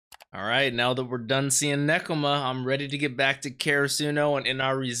All right, now that we're done seeing Nekoma, I'm ready to get back to Karasuno and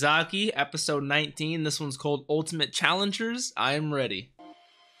Inarizaki, episode 19. This one's called Ultimate Challengers. I am ready.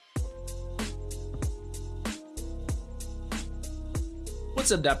 What's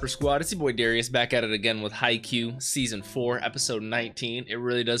up, Dapper Squad? It's your boy Darius back at it again with Haikyuu Season 4, Episode 19. It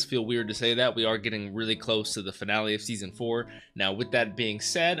really does feel weird to say that. We are getting really close to the finale of Season 4. Now, with that being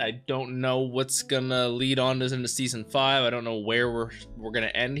said, I don't know what's gonna lead on us into Season 5. I don't know where we're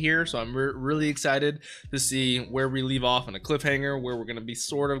gonna end here, so I'm really excited to see where we leave off on a cliffhanger, where we're gonna be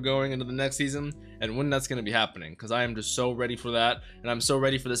sort of going into the next season, and when that's gonna be happening, because I am just so ready for that, and I'm so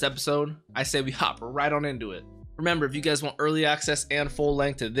ready for this episode. I say we hop right on into it. Remember, if you guys want early access and full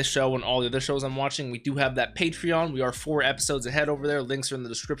length to this show and all the other shows I'm watching, we do have that Patreon. We are 4 episodes ahead over there. Links are in the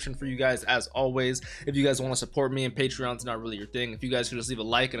description for you guys, as always. If you guys want to support me, and Patreon's not really your thing, if you guys could just leave a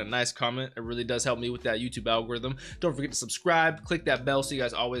like and a nice comment, it really does help me with that YouTube algorithm. Don't forget to subscribe, click that bell so you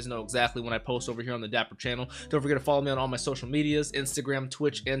guys always know exactly when I post over here on the Dapper channel. Don't forget to follow me on all my social medias, Instagram,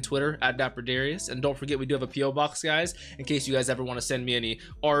 Twitch, and Twitter at DapperDarius. And don't forget, we do have a P.O. box, guys, in case you guys ever want to send me any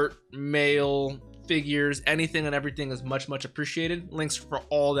art, mail, figures, anything and everything is much appreciated. Links for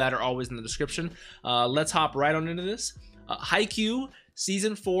all that are always in the description. Let's hop right on into this. Haikyuu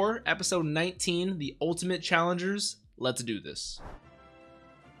Season 4, Episode 19, The Ultimate Challengers. Let's do this.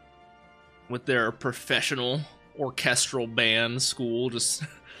 With their professional orchestral band school just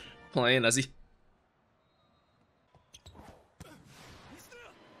playing as he...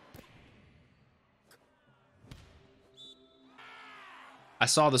 I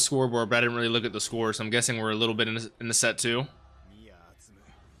saw the scoreboard, but I didn't really look at the score, so I'm guessing we're a little bit in the set too.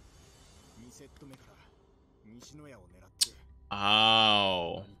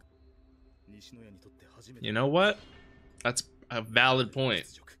 Oh. You know what? That's a valid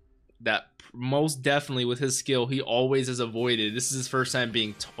point. That most definitely with his skill, he always has avoided. This is his first time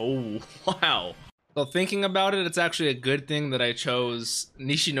being told. Wow. So thinking about it, it's actually a good thing that I chose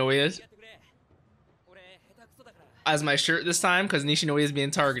Nishinoya as my shirt this time, because Nishinoya is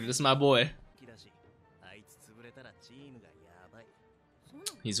being targeted. This is my boy.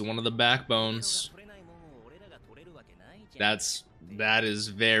 He's one of the backbones. That is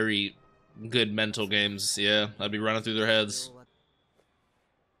very good mental games. Yeah, I'd be running through their heads.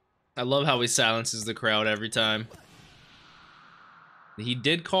 I love how he silences the crowd every time. He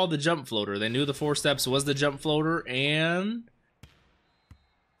did call the jump floater. They knew the 4 steps was the jump floater, and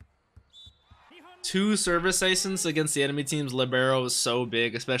 2 service ascents against the enemy team's libero is so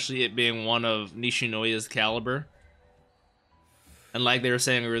big, especially it being one of Nishinoya's caliber. And like they were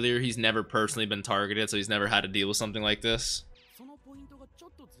saying earlier, he's never personally been targeted, so he's never had to deal with something like this.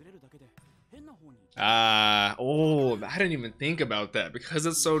 Oh, I didn't even think about that. Because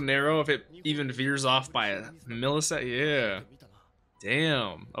it's so narrow, if it even veers off by a millisecond, yeah.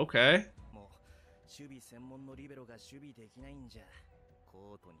 Damn, okay.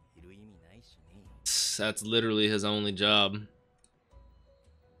 That's literally his only job.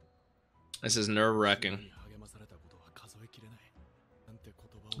 This is nerve-wracking.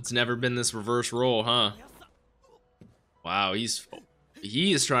 It's never been this reverse role, huh? Wow,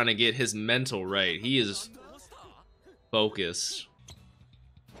 he is trying to get his mental right. He is focused.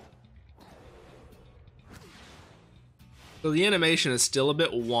 So the animation is still a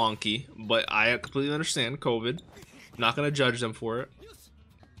bit wonky, but I completely understand COVID. I'm not gonna judge them for it.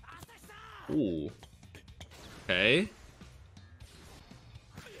 Ooh. Okay.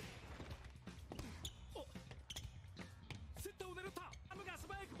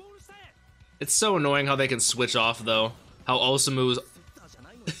 It's so annoying how they can switch off, though. How Osamu's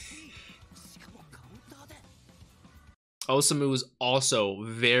also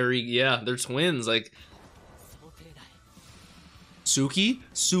very, yeah, they're twins. Like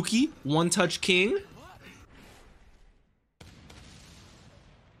Suki, one-touch king.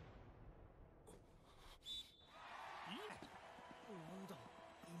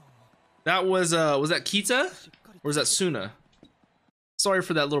 That was that Kita? Or was that Suna? Sorry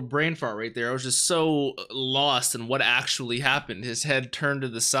for that little brain fart right there. I was just so lost in what actually happened. His head turned to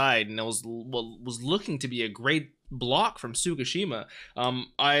the side, and it was looking to be a great block from Tsukishima.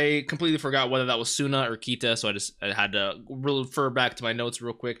 I completely forgot whether that was Suna or Kita, so I had to refer back to my notes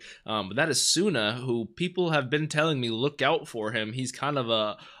real quick. But that is Suna, who people have been telling me look out for him. He's kind of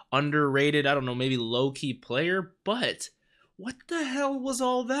a underrated, I don't know, maybe low-key player, but what the hell was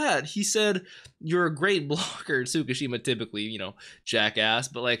all that? He said, you're a great blocker, Tsukishima, typically, you know, jackass,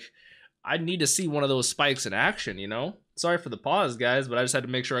 but like, I need to see one of those spikes in action, you know? Sorry for the pause, guys, but I just had to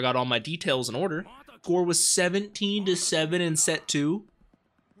make sure I got all my details in order. Score was 17-7 in set 2.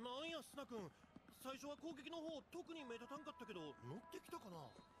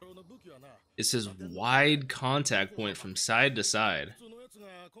 It says wide contact point from side to side.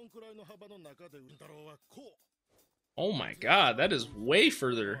 Oh my god, that is way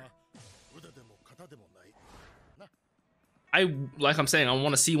further. Like I'm saying, I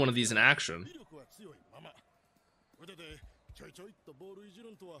want to see one of these in action.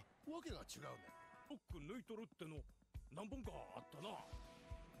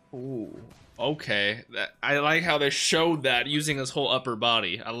 Ooh, okay. I like how they showed that using his whole upper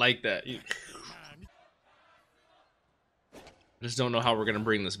body. I like that. I just don't know how we're gonna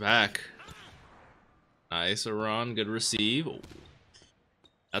bring this back. Nice, Aron. Good receive.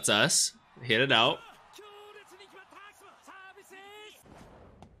 That's us. Hit it out.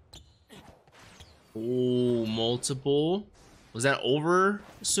 Ooh, multiple. Was that over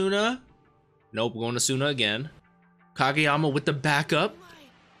Suna? Nope, going to Suna again. Kageyama with the backup.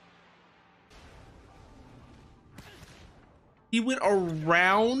 He went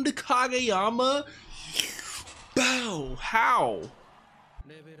around Kageyama? Bow! How?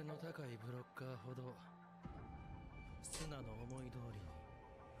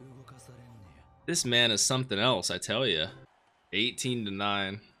 This man is something else, I tell you.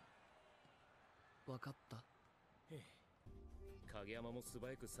 18-9.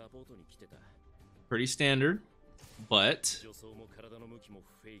 Pretty standard, but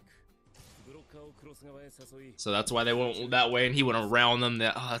so that's why they went that way, and he went around them.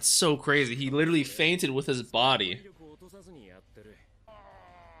 That's so crazy. He literally fainted with his body.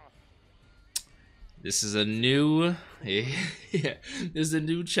 This is a new, yeah, this is a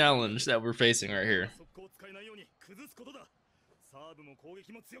new challenge that we're facing right here.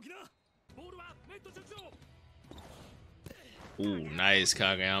 Ooh, nice,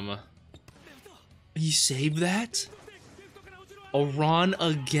 Kageyama. He saved that? Aron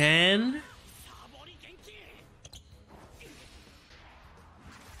again?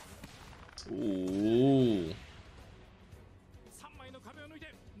 Ooh.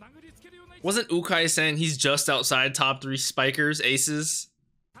 Wasn't Ukai saying he's just outside top 3 spikers, aces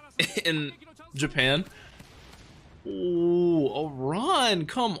in Japan? Ooh, Aron,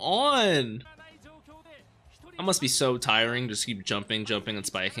 come on. That must be so tiring, just keep jumping, jumping and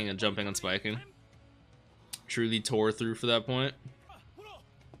spiking and jumping and spiking. Truly tore through for that point.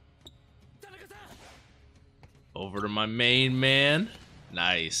 Over to my main man.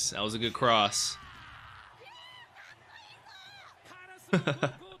 Nice, that was a good cross.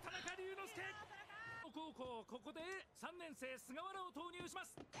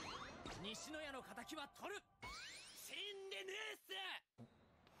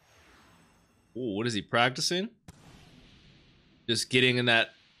 Ooh, what is he practicing? Just getting in that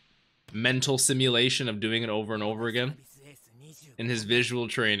mental simulation of doing it over and over again in his visual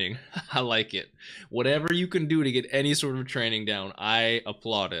training. I like it. Whatever you can do to get any sort of training down, I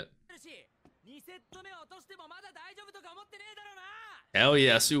applaud it. Hell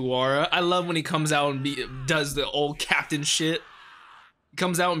yeah, Sugawara. I love when he comes out and does the old captain shit. He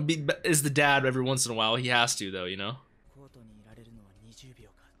comes out and is the dad every once in a while. He has to, though, you know?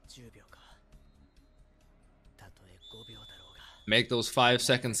 Make those 5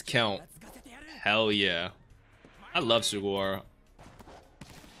 seconds count. Hell yeah. I love Sugawara.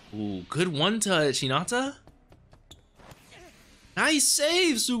 Ooh, good one touch, Hinata. Nice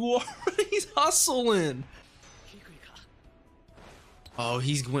save, Sugawara. He's hustling. Oh,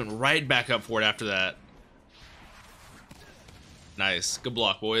 he went right back up for it after that. Nice. Good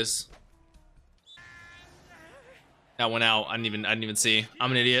block, boys. That went out. I didn't even see.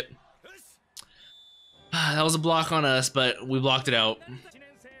 I'm an idiot. That was a block on us, but we blocked it out.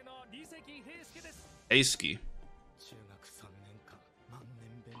 Aisuke.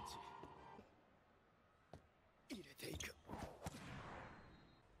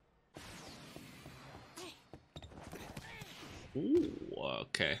 Ooh,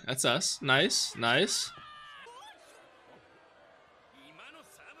 okay. That's us. Nice, nice.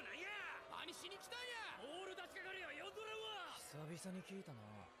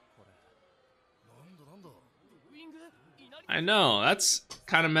 I know, that's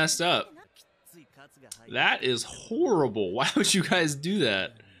kind of messed up. That is horrible. Why would you guys do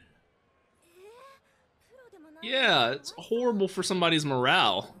that? Yeah, it's horrible for somebody's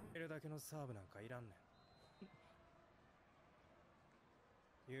morale.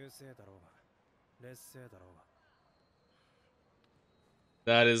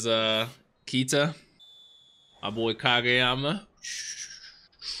 That is Kita, my boy Kageyama.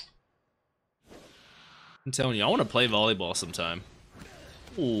 I'm telling you, I want to play volleyball sometime.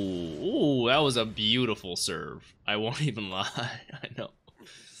 Ooh, that was a beautiful serve. I won't even lie. I know.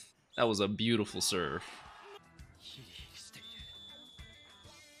 That was a beautiful serve.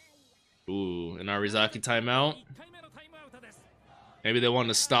 Ooh, an Inarizaki timeout. Maybe they want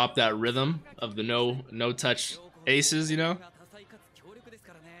to stop that rhythm of the no touch aces, you know?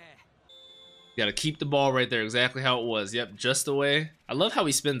 Gotta keep the ball right there, exactly how it was. Yep, just the way. I love how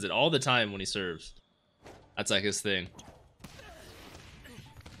he spins it all the time when he serves. That's like his thing.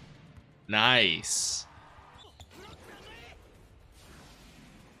 Nice.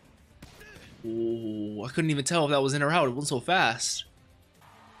 Ooh, I couldn't even tell if that was in or out. It went so fast.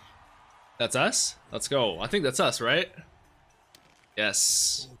 That's us? Let's go. I think that's us, right?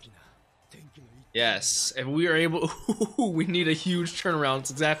 Yes. Yes. If we are able... we need a huge turnaround. It's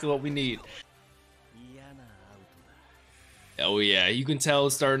exactly what we need. Oh yeah, you can tell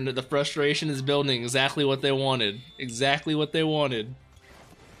it's starting to, the frustration is building. Exactly what they wanted. Exactly what they wanted.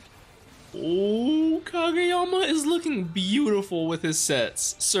 Oh, Kageyama is looking beautiful with his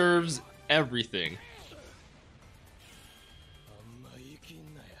sets. Serves everything.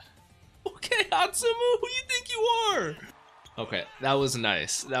 Okay, Atsumu, who you think you are? Okay, that was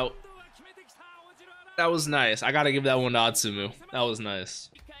nice. That was nice. I gotta give that one to Atsumu. That was nice.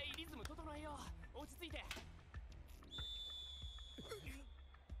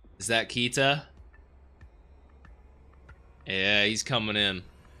 Is that Kita? Yeah, he's coming in.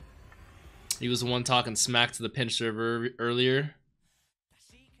 He was the one talking smack to the pinch server earlier.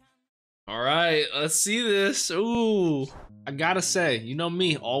 Alright, let's see this. Ooh. I gotta say, you know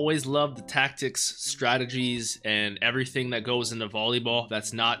me, always love the tactics, strategies, and everything that goes into volleyball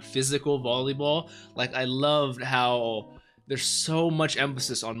that's not physical volleyball. Like, I loved how there's so much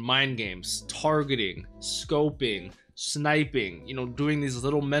emphasis on mind games, targeting, scoping, sniping, you know, doing these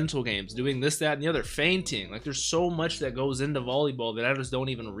little mental games, doing this, that, and the other, feinting. Like, there's so much that goes into volleyball that I just don't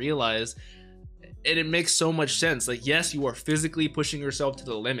even realize. And it makes so much sense. Like, yes, you are physically pushing yourself to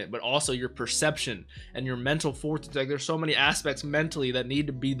the limit, but also your perception and your mental fortitude. Like, there's so many aspects mentally that need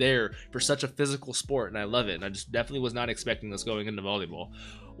to be there for such a physical sport, and I love it. And I just definitely was not expecting this going into volleyball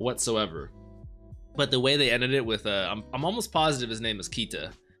whatsoever. But the way they ended it with, I'm almost positive his name is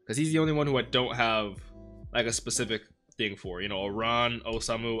Kita, because he's the only one who I don't have like a specific thing for. You know, Oran,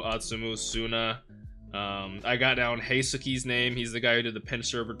 Osamu, Atsumu, Suna. I got down Heisuke's name. He's the guy who did the pin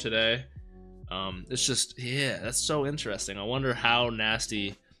server today. It's just, yeah, that's so interesting. I wonder how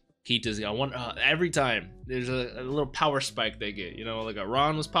nasty Kita's. I wonder every time there's a little power spike they get. You know, like a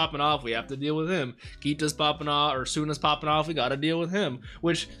Ron was popping off, we have to deal with him. Kita's popping off, or Suna's popping off, we got to deal with him.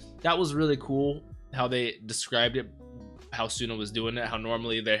 Which that was really cool how they described it. How Suna was doing it, how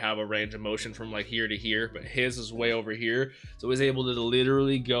normally they have a range of motion from like here to here, but his is way over here, so he's able to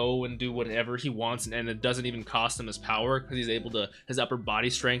literally go and do whatever he wants, and it doesn't even cost him his power because he's able to, his upper body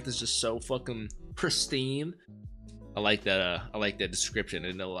strength is just so fucking pristine. I like that description,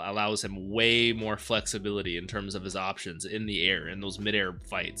 and it allows him way more flexibility in terms of his options in the air, in those mid-air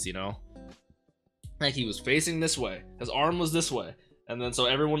fights, you know? Like, he was facing this way, his arm was this way, and then so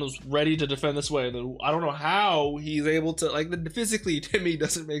everyone was ready to defend this way. And then I don't know how he's able to, like, physically to me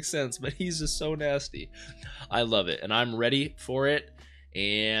doesn't make sense, but he's just so nasty. I love it, and I'm ready for it.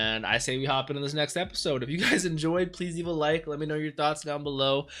 And I say we hop into this next episode. If you guys enjoyed, please leave a like. Let me know your thoughts down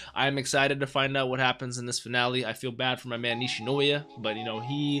below. I'm excited to find out what happens in this finale. I feel bad for my man Nishinoya, but you know,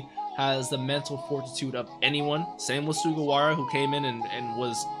 he has the mental fortitude of anyone. Same with Sugawara, who came in and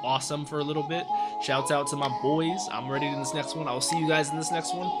was awesome for a little bit. Shouts out to my boys. I'm ready in this next one. I'll see you guys in this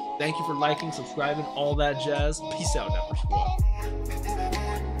next one. Thank you for liking, subscribing, all that jazz. Peace out, Dapper Squad.